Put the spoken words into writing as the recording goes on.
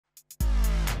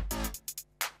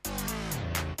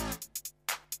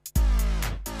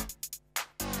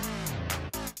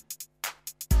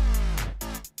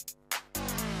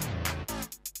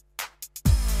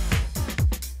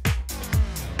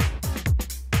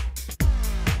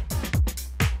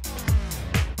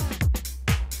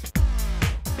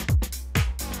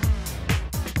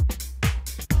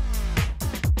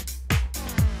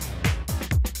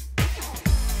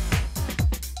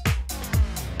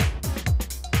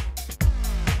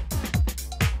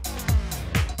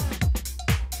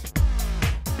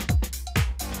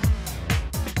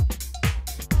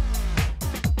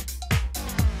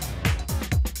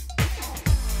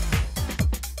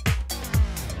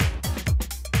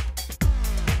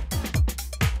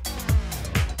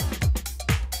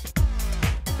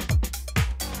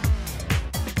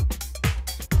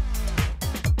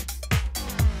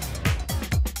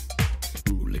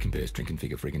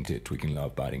drinking figure, friggin' tit, tweaking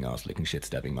love, biting ass, licking shit,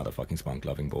 stabbing, motherfucking spunk,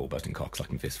 loving ball, busting cock,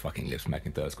 sucking fist, fucking lips,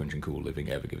 smacking thirst, quenching cool, living,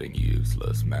 ever giving,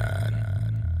 useless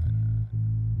man.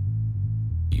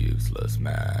 Useless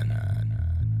man.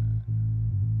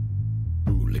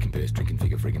 Ooh, licking piss, drinking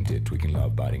figure, friggin' tit, tweaking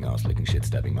love, biting ass, licking shit,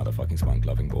 stabbing, motherfucking spunk,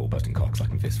 loving ball, busting cock,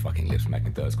 sucking fist, fucking lips,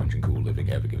 smacking thirst, quenching cool, living,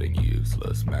 ever giving,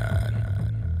 useless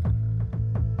man.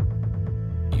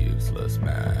 Useless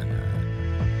man.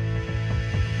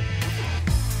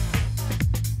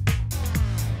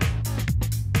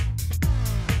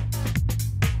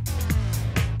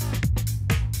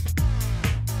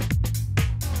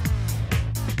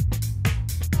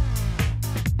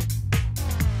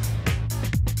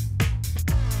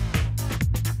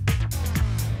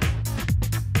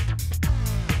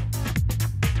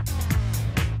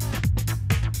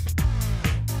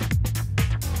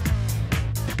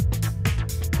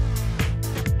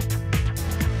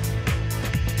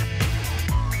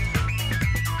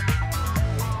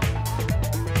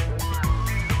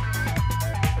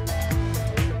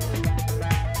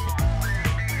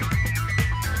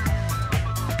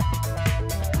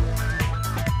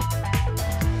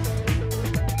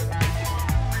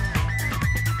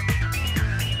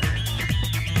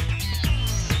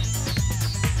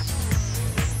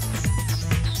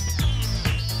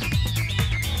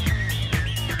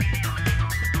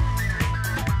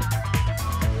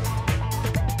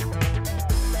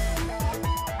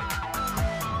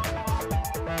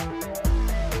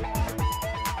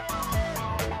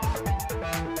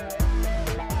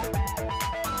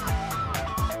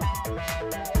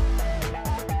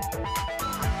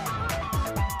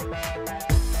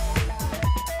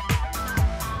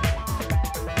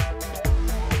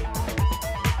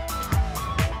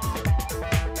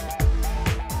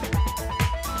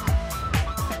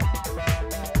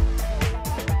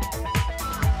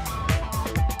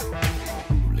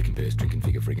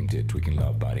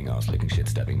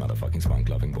 Motherfucking spunk,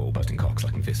 loving ball, busting cock,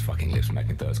 sucking fist, fucking lips,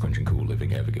 smacking thirst, quenching cool,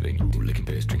 living, ever giving. Ooh, licking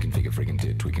piss, drinking figure, friggin'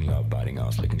 tit, tweaking love, biting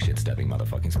ass, licking shit, stabbing,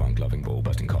 motherfucking spunk, loving ball,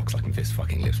 busting cock, sucking fist,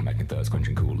 fucking lips, smacking thirst,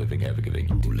 quenching cool, living, ever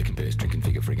giving. Ooh, licking piss, drinking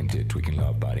figure, friggin' tit, tweaking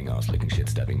love, biting ass, licking shit,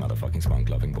 stabbing, motherfucking spunk,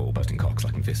 loving ball, busting cock,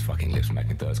 sucking fist, fucking lips,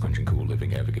 smacking thirst, quenching cool,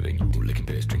 living, ever giving. Ooh, licking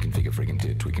piss, drinking figure, friggin'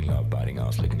 tit, tweaking love, biting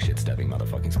ass, licking shit, stabbing,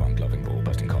 motherfucking spunk, loving ball,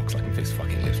 busting cock, sucking fist,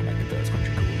 fucking lips, smacking thirst,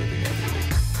 quenching cool, living, ever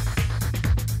giving.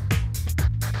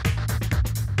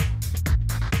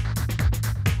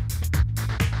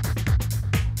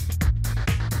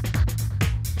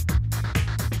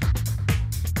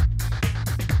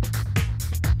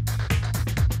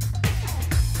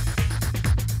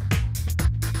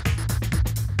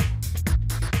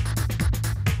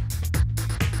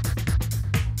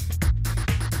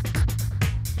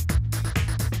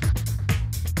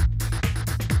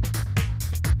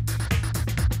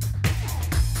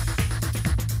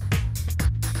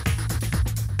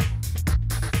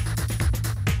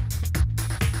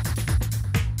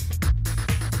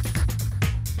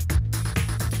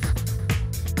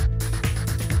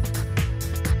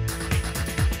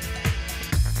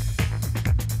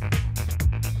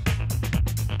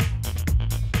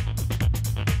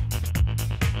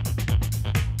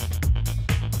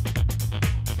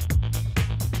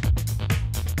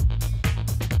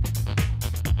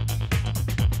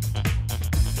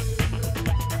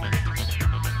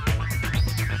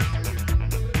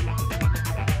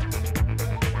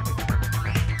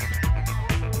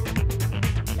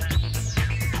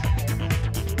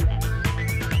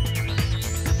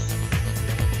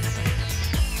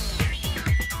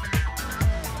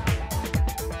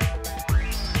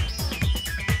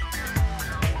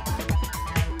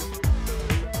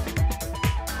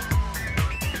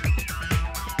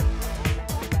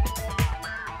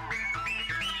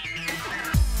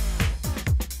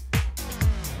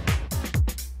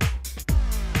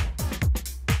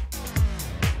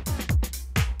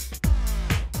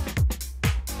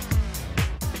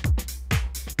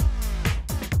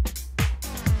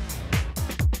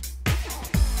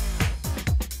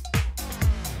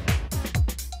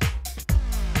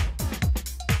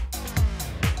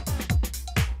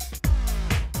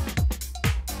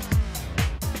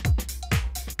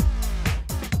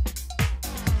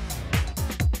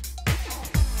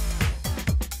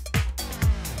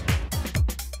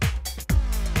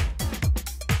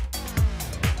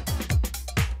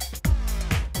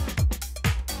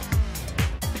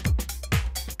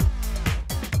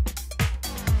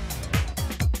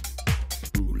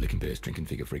 Drinking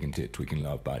figure, friggin' tit, tweaking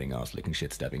love, biting ass, licking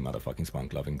shit, stabbing, motherfucking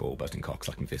spunk, loving ball, busting cock,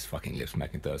 sucking fist, fucking lips,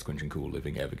 smacking thirst, quenching cool,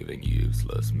 living, ever giving,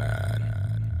 useless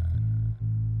man.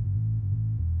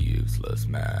 Useless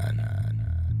man.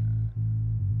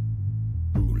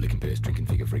 Ooh, licking piss, drinking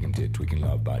figure, friggin' tit, tweaking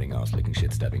love, biting ass, licking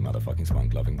shit, stabbing motherfucking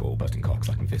spunk, loving ball, busting cock,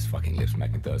 sucking fist, fucking lips,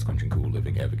 smacking thirst, quenching cool,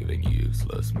 living, ever giving,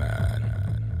 useless man.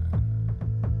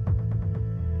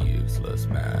 Useless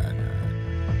man.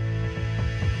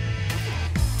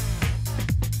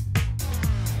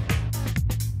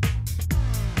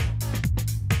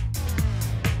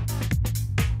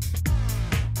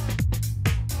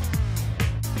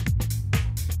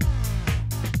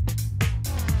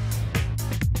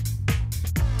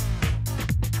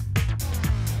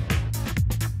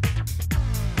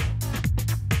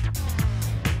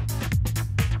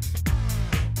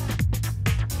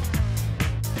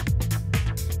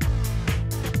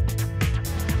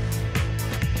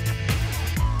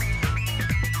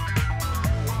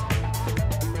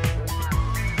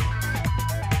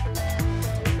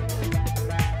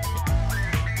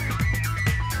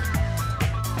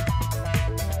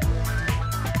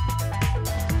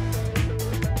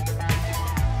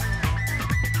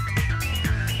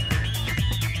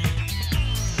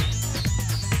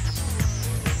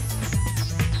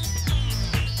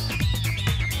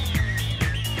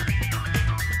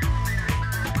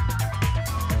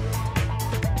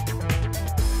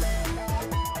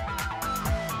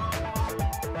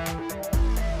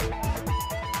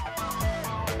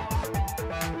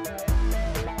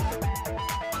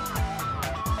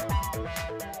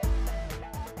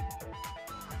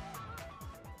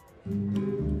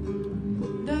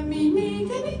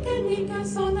 Dominique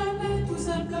s'en allait tout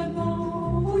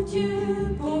simplement, routier,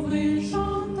 pauvre et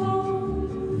chantant.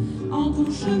 En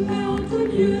tout chemin, en tout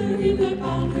lieu, il ne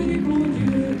parle que du bon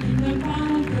Dieu, il ne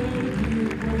parle que du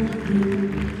bon Dieu.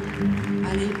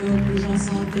 À l'époque où Jean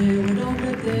sans terre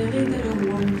d'Angleterre était le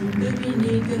roi,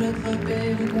 Dominique, notre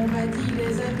père, combattit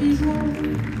les affligeois.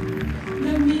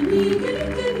 Dominique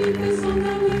s'en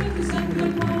allait tout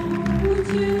simplement,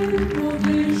 routier, pauvre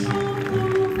et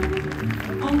chantant.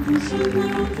 En tout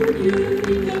chemin, en tout lieu,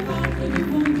 il ne parle que du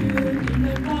bon Dieu, il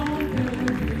ne parle que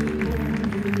du bon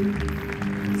Dieu.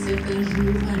 C'est un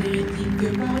jour un hérétique que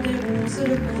par des ronces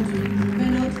le conduit, mais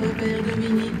notre père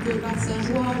Dominique par sa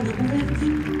joie le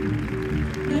convertit.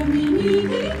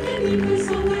 Dominique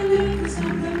s'en allait tout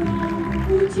simplement,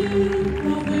 routier,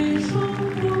 pauvre et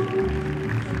chantant.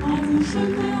 En tout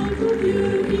chemin, en tout lieu,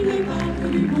 il ne parle que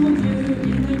du bon Dieu,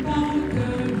 il ne parle que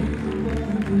du bon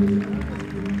Dieu.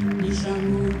 Ni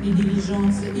chameau, ni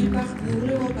diligence, il parcourt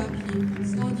le haut papier,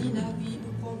 Scandinavie.